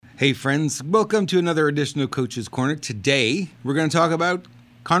Hey friends, welcome to another edition of Coach's Corner. Today, we're going to talk about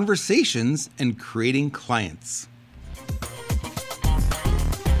conversations and creating clients.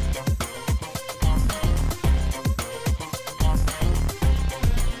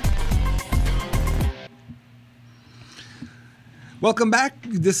 Welcome back.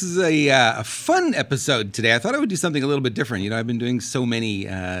 This is a fun episode today. I thought I would do something a little bit different. I've been doing so many,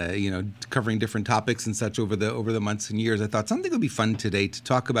 covering different topics and such over the months and years. I thought something would be fun today to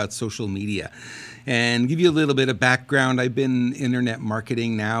talk about social media and give you a little bit of background. I've been internet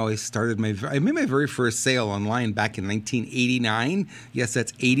marketing now. I made my very first sale online back in 1989. Yes,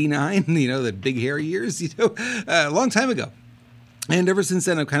 that's 89. The big hairy years. A long time ago. And ever since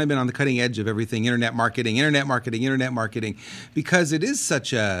then, I've kind of been on the cutting edge of everything, internet marketing, because it is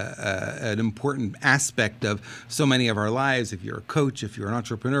such an important aspect of so many of our lives. If you're a coach, if you're an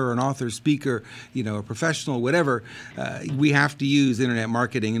entrepreneur, an author, speaker, a professional, whatever, we have to use internet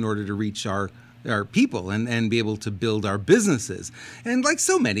marketing in order to reach our people and be able to build our businesses. And like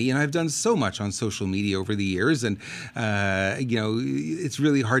so many, I've done so much on social media over the years, and it's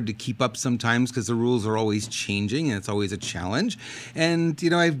really hard to keep up sometimes because the rules are always changing and it's always a challenge. And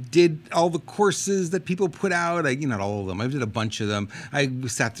I did all the courses that people put out. Not all of them. I did a bunch of them. I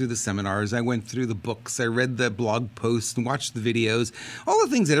sat through the seminars. I went through the books. I read the blog posts and watched the videos. All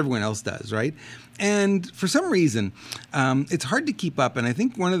the things that everyone else does, right? And for some reason, it's hard to keep up. And I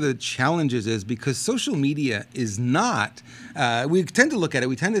think one of the challenges is because social media is not, we tend to look at it,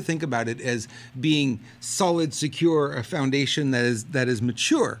 we tend to think about it as being solid, secure, a foundation that is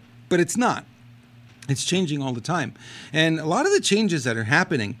mature, but it's not. It's changing all the time. And a lot of the changes that are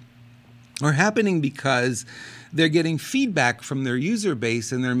happening because they're getting feedback from their user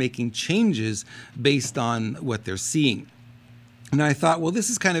base and they're making changes based on what they're seeing. And I thought, well, this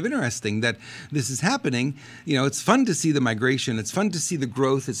is kind of interesting that this is happening. It's fun to see the migration. It's fun to see the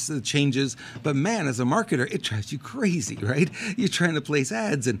growth. It's the changes. But man, as a marketer, it drives you crazy, right? You're trying to place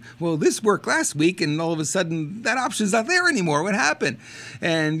ads and, well, this worked last week and all of a sudden that option's not there anymore. What happened?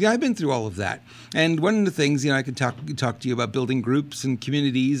 And I've been through all of that. And one of the things, I can talk to you about building groups and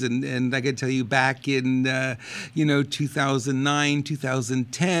communities. And I can tell you back in, 2009,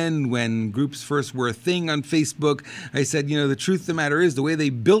 2010, when groups first were a thing on Facebook, I said, the truth of the matter is the way they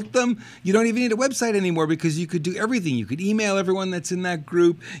built them, you don't even need a website anymore because you could do everything. You could email everyone that's in that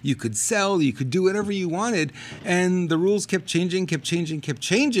group. You could sell. You could do whatever you wanted. And the rules kept changing to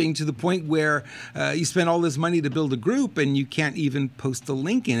the point where you spend all this money to build a group and you can't even post a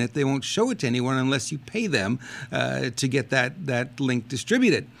link in it. They won't show it to anyone unless you pay them to get that link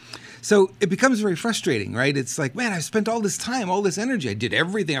distributed. So it becomes very frustrating, right? It's like, man, I've spent all this time, all this energy. I did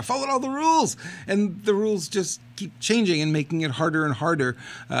everything. I followed all the rules. And the rules just keep changing and making it harder and harder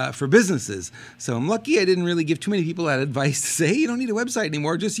for businesses. So I'm lucky I didn't really give too many people that advice to say, hey, you don't need a website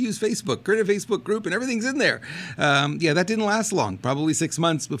anymore. Just use Facebook. Create a Facebook group and everything's in there. That didn't last long. Probably 6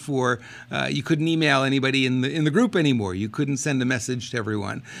 months before you couldn't email anybody in the group anymore. You couldn't send a message to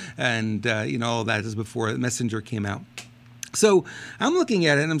everyone. And, all that is before Messenger came out. So I'm looking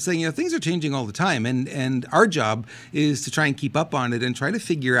at it and I'm saying, things are changing all the time. And our job is to try and keep up on it and try to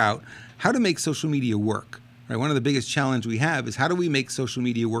figure out how to make social media work. Right? One of the biggest challenges we have is how do we make social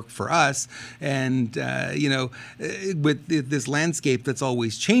media work for us? And, with this landscape that's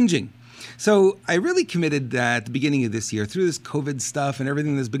always changing. So I really committed at the beginning of this year, through this COVID stuff and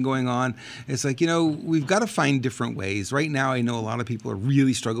everything that's been going on, it's like, we've got to find different ways. Right now, I know a lot of people are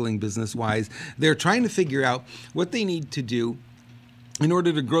really struggling business-wise. They're trying to figure out what they need to do in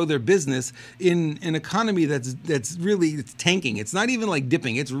order to grow their business in an economy that's really tanking. It's not even like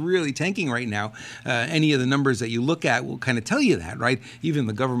dipping. It's really tanking right now. Any of the numbers that you look at will kind of tell you that, right? Even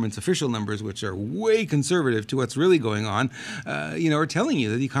the government's official numbers, which are way conservative to what's really going on, are telling you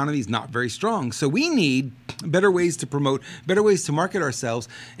that the economy is not very strong. So we need better ways to promote, better ways to market ourselves,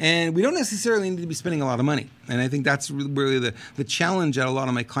 and we don't necessarily need to be spending a lot of money. And I think that's really the challenge that a lot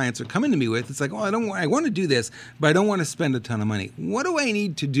of my clients are coming to me with. It's like, I want to do this, but I don't want to spend a ton of money. What do I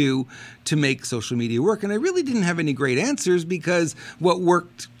need to do to make social media work? And I really didn't have any great answers because what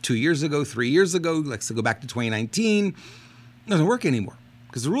worked 2 years ago, 3 years ago, let's go back to 2019, doesn't work anymore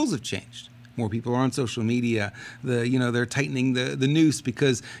because the rules have changed. More people are on social media. They're tightening the noose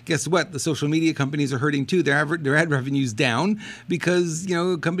because guess what? The social media companies are hurting too. Their ad revenue's down because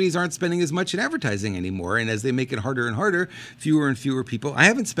companies aren't spending as much in advertising anymore. And as they make it harder and harder, fewer and fewer people. I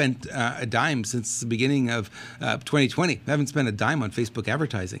haven't spent a dime since the beginning of 2020. I haven't spent a dime on Facebook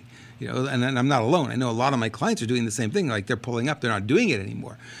advertising. And I'm not alone. I know a lot of my clients are doing the same thing. Like they're pulling up, they're not doing it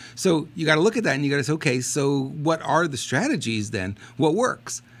anymore. So you got to look at that and you got to say, okay, so what are the strategies then? What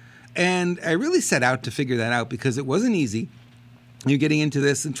works? And I really set out to figure that out because it wasn't easy. You're getting into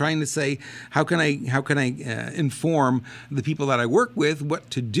this and trying to say, how can I inform the people that I work with what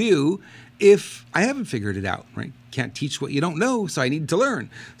to do if I haven't figured it out, right? Can't teach what you don't know, so I need to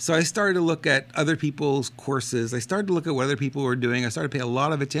learn. So I started to look at other people's courses. I started to look at what other people were doing. I started to pay a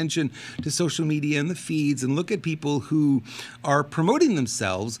lot of attention to social media and the feeds and look at people who are promoting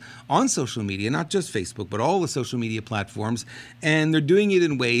themselves on social media, not just Facebook, but all the social media platforms. And they're doing it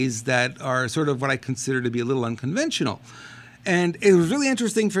in ways that are sort of what I consider to be a little unconventional. And it was really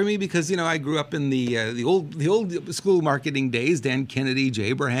interesting for me because, I grew up in the old school marketing days, Dan Kennedy, Jay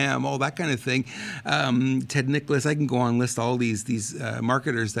Abraham, all that kind of thing, Ted Nicholas. I can go on and list all these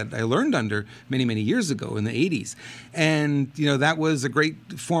marketers that I learned under many, many years ago in the 80s. And, that was a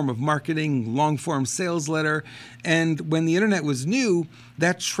great form of marketing, long-form sales letter. And when the internet was new,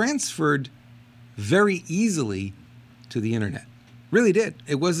 that transferred very easily to the internet. Really did.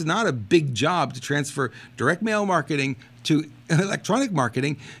 It was not a big job to transfer direct mail marketing to electronic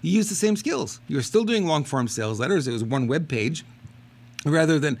marketing. You use the same skills. You're still doing long-form sales letters. It was one web page.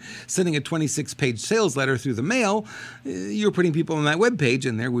 Rather than sending a 26-page sales letter through the mail, you're putting people on that web page,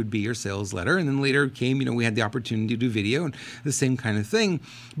 and there would be your sales letter. And then later came, we had the opportunity to do video and the same kind of thing.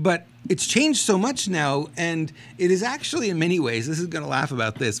 But it's changed so much now, and it is actually in many ways, this is going to laugh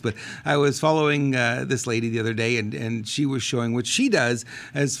about this, but I was following this lady the other day, and she was showing what she does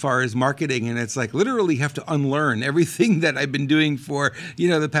as far as marketing, and it's like literally have to unlearn everything that I've been doing for,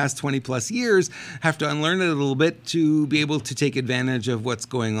 the past 20 plus years, have to unlearn it a little bit to be able to take advantage of what's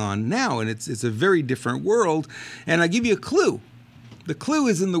going on now, and it's a very different world. And I'll give you a clue. The clue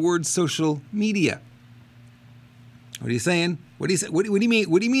is in the word social media. What are you saying? What do you say? What do you mean?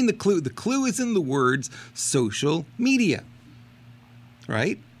 What do you mean the clue? The clue is in the words social media,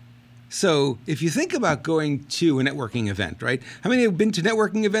 right? So if you think about going to a networking event, right? How many have been to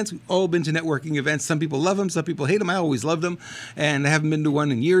networking events? We've all been to networking events. Some people love them. Some people hate them. I always loved them. And I haven't been to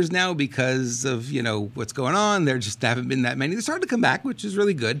one in years now because of, what's going on. There just haven't been that many. They're starting to come back, which is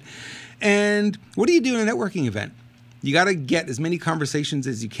really good. And what do you do in a networking event? You got to get as many conversations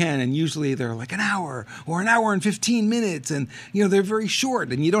as you can, and usually they're like an hour or an hour and 15 minutes, and they're very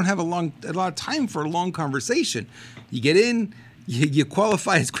short, and you don't have a lot of time for a long conversation. You get in, you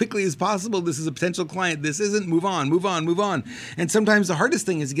qualify as quickly as possible. This is a potential client. This isn't. Move on. And sometimes the hardest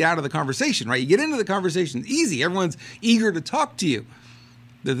thing is to get out of the conversation, right? You get into the conversation, easy. Everyone's eager to talk to you.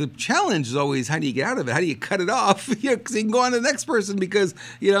 The challenge is always, how do you get out of it? How do you cut it off? Because you can go on to the next person because,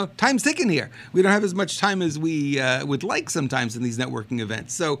 time's ticking here. We don't have as much time as we would like sometimes in these networking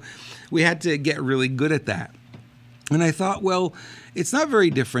events. So we had to get really good at that. And I thought, well, it's not very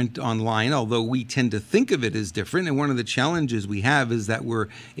different online, although we tend to think of it as different. And one of the challenges we have is that we're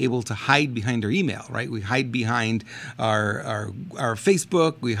able to hide behind our email, right? We hide behind our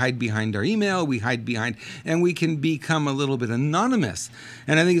Facebook, we hide behind our email, and we can become a little bit anonymous.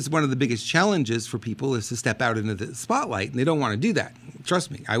 And I think it's one of the biggest challenges for people is to step out into the spotlight, and they don't want to do that. Trust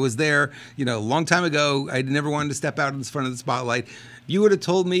me, I was there, a long time ago. I never wanted to step out in front of the spotlight. You would have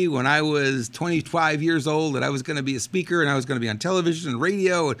told me when I was 25 years old that I was going to be a speaker and I was going to be on television and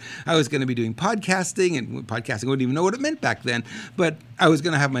radio and I was going to be doing podcasting, and podcasting, I wouldn't even know what it meant back then, but I was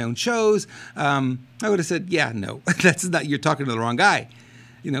going to have my own shows. I would have said, yeah, no, you're talking to the wrong guy.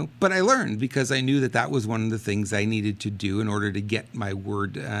 But I learned because I knew that was one of the things I needed to do in order to get my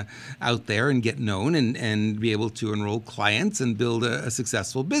word out there and get known and be able to enroll clients and build a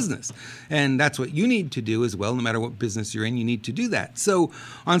successful business. And that's what you need to do as well. No matter what business you're in, you need to do that. So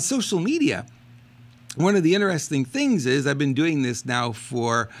on social media, one of the interesting things is I've been doing this now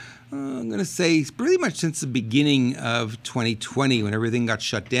for I'm going to say pretty much since the beginning of 2020 when everything got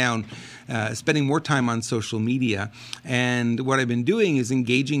shut down, spending more time on social media. And what I've been doing is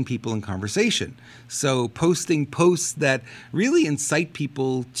engaging people in conversation. So posting posts that really incite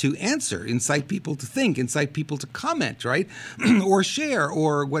people to answer, incite people to think, incite people to comment, right? Or share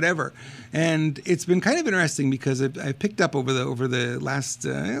or whatever. And it's been kind of interesting because I've picked up over the last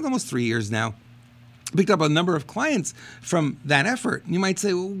almost 3 years now, picked up a number of clients from that effort. And you might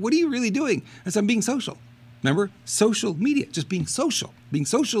say, well, what are you really doing? I said, I'm being social. Remember, social media, just being social. Being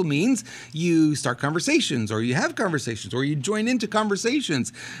social means you start conversations or you have conversations or you join into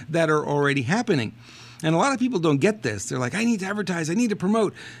conversations that are already happening. And a lot of people don't get this. They're like, I need to advertise, I need to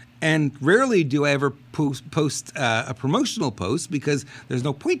promote. And rarely do I ever post a promotional post because there's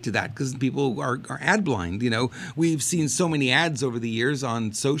no point to that because people are ad blind. We've seen so many ads over the years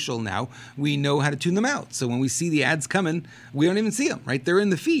on social now. We know how to tune them out. So when we see the ads coming, we don't even see them, right? They're in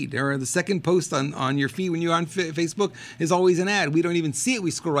the feed. Or the second post on your feed when you're on Facebook is always an ad. We don't even see it.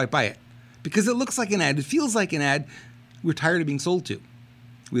 We scroll right by it because it looks like an ad. It feels like an ad. We're tired of being sold to.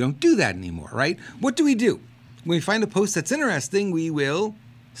 We don't do that anymore, right? What do we do? when we find a post that's interesting, we will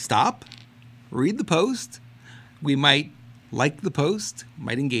stop, read the post. We might like the post,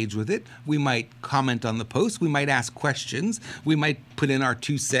 might engage with it. We might comment on the post. We might ask questions. We might put in our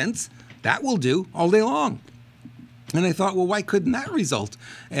 2 cents. That will do all day long. And I thought, well, why couldn't that result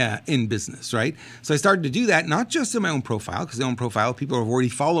in business, right? So I started to do that, not just in my own profile, because my own profile, people are already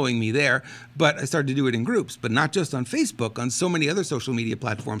following me there, but I started to do it in groups, but not just on Facebook, on so many other social media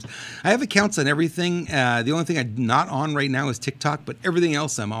platforms. I have accounts on everything. The only thing I'm not on right now is TikTok, but everything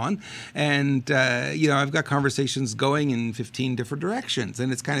else I'm on. And, I've got conversations going in 15 different directions.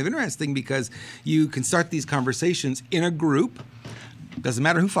 And it's kind of interesting because you can start these conversations in a group. Doesn't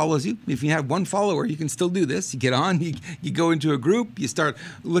matter who follows you. If you have one follower, you can still do this. You get on, you go into a group, you start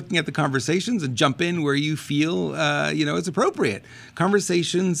looking at the conversations and jump in where you feel, it's appropriate.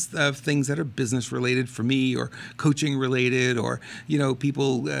 Conversations of things that are business related for me or coaching related or,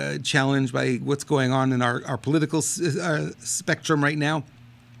 people challenged by what's going on in our political spectrum right now.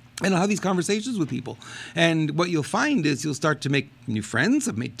 And I'll have these conversations with people. And what you'll find is you'll start to make new friends.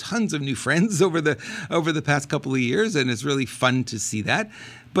 I've made tons of new friends over the past couple of years, and it's really fun to see that.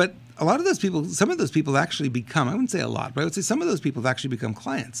 But a lot of those people, some of those people actually become, I wouldn't say a lot, but I would say some of those people have actually become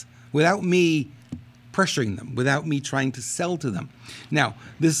clients without me pressuring them, without me trying to sell to them. Now,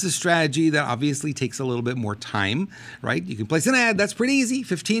 this is a strategy that obviously takes a little bit more time, right? You can place an ad. That's pretty easy.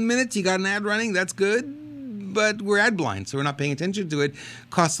 15 minutes, you got an ad running. That's good. But we're ad blind, so we're not paying attention to it.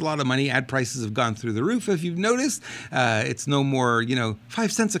 Costs a lot of money. Ad prices have gone through the roof. If you've noticed, it's no more,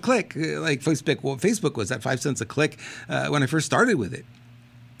 5 cents a click like Facebook. Well, Facebook was at 5 cents a click when I first started with it.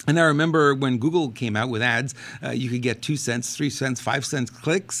 And I remember when Google came out with ads, you could get 2 cents, 3 cents, 5 cents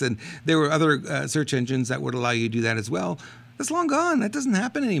clicks, and there were other search engines that would allow you to do that as well. That's long gone. That doesn't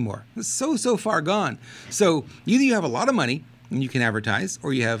happen anymore. It's so far gone. So either you have a lot of money and you can advertise,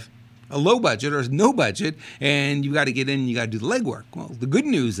 or you have a low budget or no budget, and you got to get in and you got to do the legwork. Well, the good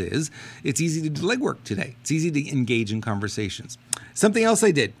news is it's easy to do legwork today. It's easy to engage in conversations. Something else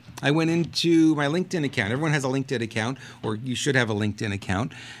I did, I went into my LinkedIn account. Everyone has a LinkedIn account, or you should have a LinkedIn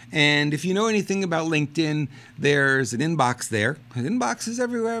account. And if you know anything about LinkedIn, there's an inbox there. Inbox is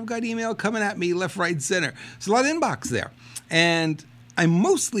everywhere. I've got email coming at me left, right, center. There's a lot of inbox there. And I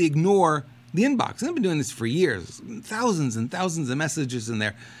mostly ignore the inbox. I've been doing this for years, thousands and thousands of messages in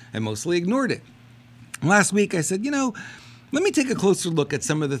there. I mostly ignored it. Last week I said, let me take a closer look at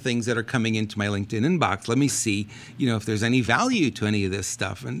some of the things that are coming into my LinkedIn inbox. Let me see, if there's any value to any of this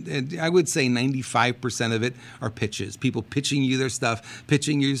stuff. And I would say 95% of it are pitches. People pitching you their stuff,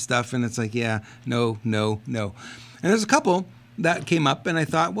 and it's like, yeah, no. And there's a couple that came up, and I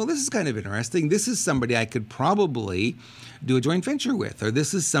thought, well, this is kind of interesting. This is somebody I could probably do a joint venture with, or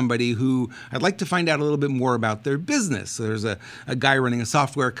this is somebody who I'd like to find out a little bit more about their business. So there's a guy running a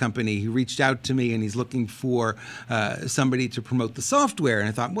software company. He reached out to me and he's looking for somebody to promote the software. And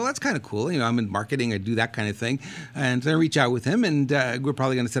I thought, well, that's kind of cool. I'm in marketing. I do that kind of thing. And so I reach out with him, and we're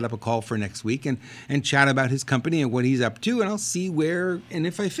probably going to set up a call for next week and chat about his company and what he's up to. And I'll see where and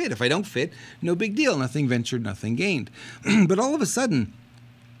if I fit. If I don't fit, no big deal. Nothing ventured, nothing gained. But all of a sudden,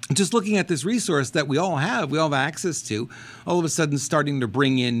 just looking at this resource that we all have access to, all of a sudden starting to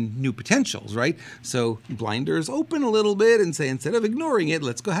bring in new potentials, right? So blinders open a little bit and say, instead of ignoring it,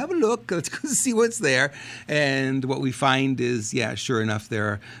 let's go have a look. Let's go see what's there. And what we find is, yeah, sure enough,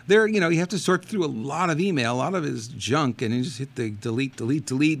 you have to sort through a lot of email. A lot of it is junk, and you just hit the delete,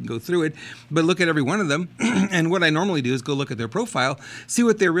 and go through it. But look at every one of them. And what I normally do is go look at their profile, see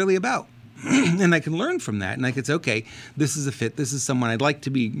what they're really about. And I can learn from that. And I can say, okay, this is a fit. This is someone I'd like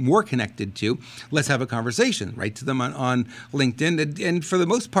to be more connected to. Let's have a conversation. Write to them on LinkedIn. And for the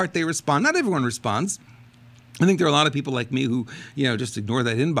most part, they respond. Not everyone responds. I think there are a lot of people like me who, just ignore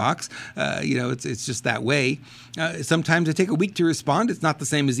that inbox. It's just that way. Sometimes I take a week to respond. It's not the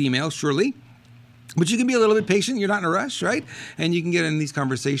same as email, surely. But you can be a little bit patient. You're not in a rush, right? And you can get in these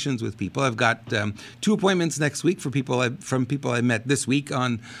conversations with people. I've got 2 appointments next week from people I met this week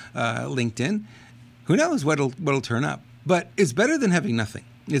on LinkedIn. Who knows what'll turn up? But it's better than having nothing.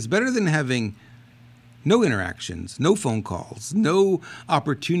 It's better than having no interactions, no phone calls, no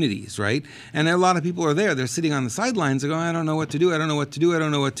opportunities, right? And a lot of people are there. They're sitting on the sidelines. They're going, I don't know what to do.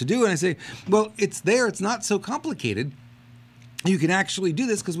 And I say, well, it's there. It's not so complicated. You can actually do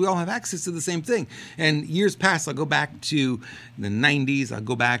this because we all have access to the same thing. And years past, I'll go back to the 90s. I'll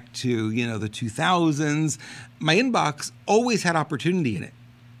go back to, the 2000s. My inbox always had opportunity in it.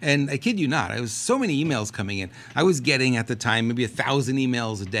 And I kid you not, I was so many emails coming in. I was getting at the time maybe 1,000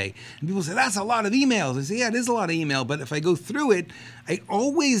 emails a day. And people say, that's a lot of emails. I say, yeah, it is a lot of email. But if I go through it, I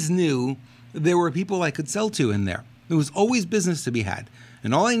always knew there were people I could sell to in there. There was always business to be had.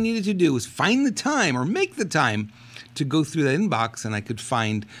 And all I needed to do was find the time or make the time to go through that inbox, and I could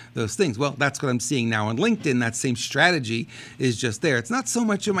find those things. Well, that's what I'm seeing now on LinkedIn. That same strategy is just there. It's not so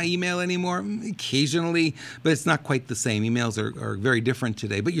much in my email anymore, occasionally, but it's not quite the same. Emails are very different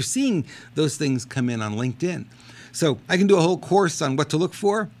today. But you're seeing those things come in on LinkedIn. So I can do a whole course on what to look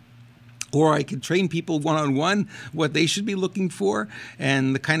for, or I could train people one-on-one what they should be looking for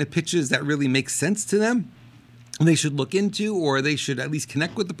and the kind of pitches that really make sense to them they should look into, or they should at least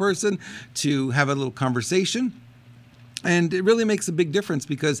connect with the person to have a little conversation. And it really makes a big difference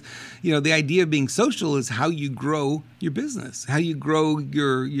because, the idea of being social is how you grow your business, how you grow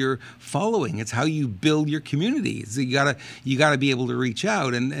your following. It's how you build your community. So you gotta be able to reach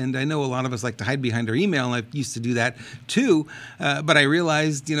out. And I know a lot of us like to hide behind our email, and I used to do that too. But I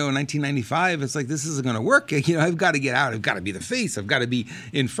realized, in 1995, it's like, this isn't going to work. I've got to get out. I've got to be the face. I've got to be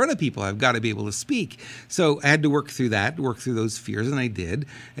in front of people. I've got to be able to speak. So I had to work through those fears, and I did.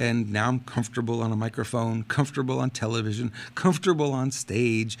 And now I'm comfortable on a microphone, comfortable on television, comfortable on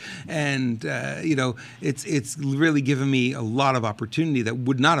stage, and it's really given me a lot of opportunity that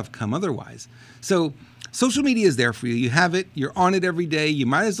would not have come otherwise. So social media is there for you. You have it. You're on it every day. You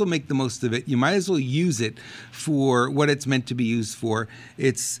might as well make the most of it. You might as well use it for what it's meant to be used for.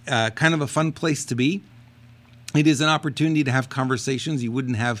 It's kind of a fun place to be. It is an opportunity to have conversations you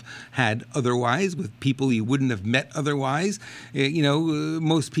wouldn't have had otherwise with people you wouldn't have met otherwise.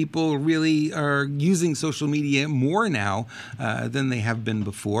 Most people really are using social media more now than they have been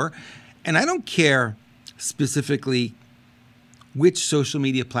before. And I don't care specifically which social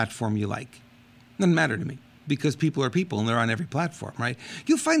media platform you like. It doesn't matter to me, because people are people and they're on every platform, right?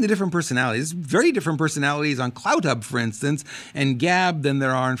 You'll find the different personalities, very different personalities on CloutHub, for instance, and Gab than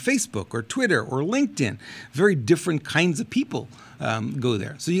there are on Facebook or Twitter or LinkedIn. Very different kinds of people go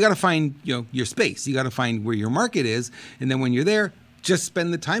there. So you got to find, your space. You got to find where your market is, and then when you're there, just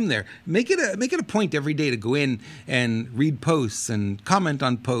spend the time there. Make it a point every day to go in and read posts and comment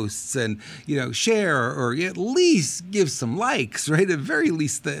on posts and share, or at least give some likes, right? At very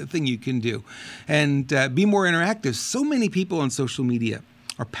least the thing you can do, and be more interactive. So many people on social media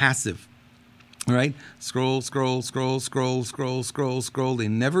are passive. All right, scroll. They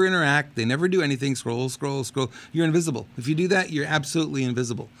never interact. They never do anything. Scroll. You're invisible. If you do that, you're absolutely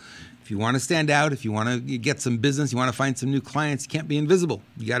invisible. If you want to stand out, if you want to get some business, you want to find some new clients, you can't be invisible.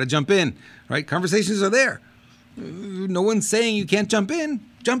 You got to jump in, right? Conversations are there. No one's saying you can't jump in.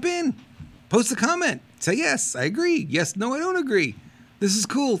 Jump in. Post a comment. Say, yes, I agree. Yes, no, I don't agree. This is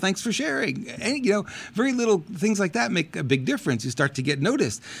cool. Thanks for sharing. And, very little things like that make a big difference. You start to get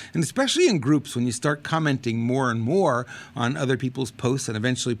noticed. And especially in groups, when you start commenting more and more on other people's posts and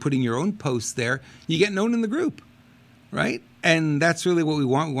eventually putting your own posts there, you get known in the group, right? And that's really what we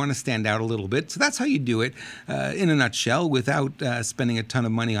want. We want to stand out a little bit. So that's how you do it in a nutshell, without spending a ton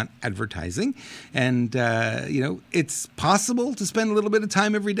of money on advertising. And, it's possible to spend a little bit of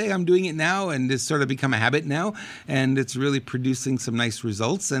time every day. I'm doing it now, and it's sort of become a habit now. And it's really producing some nice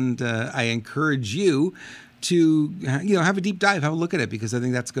results. And I encourage you to, have a deep dive, have a look at it, because I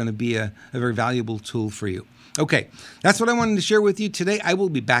think that's going to be a very valuable tool for you. Okay, that's what I wanted to share with you today. I will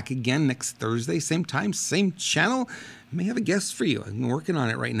be back again next Thursday, same time, same channel. I may have a guest for you. I'm working on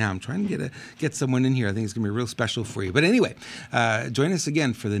it right now. I'm trying to get someone in here. I think it's going to be real special for you. But anyway, join us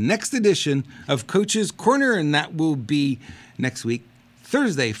again for the next edition of Coach's Corner, and that will be next week,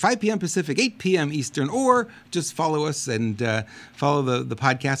 Thursday, 5 p.m. Pacific, 8 p.m. Eastern, or just follow us and follow the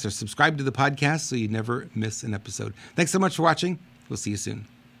podcast or subscribe to the podcast so you never miss an episode. Thanks so much for watching. We'll see you soon.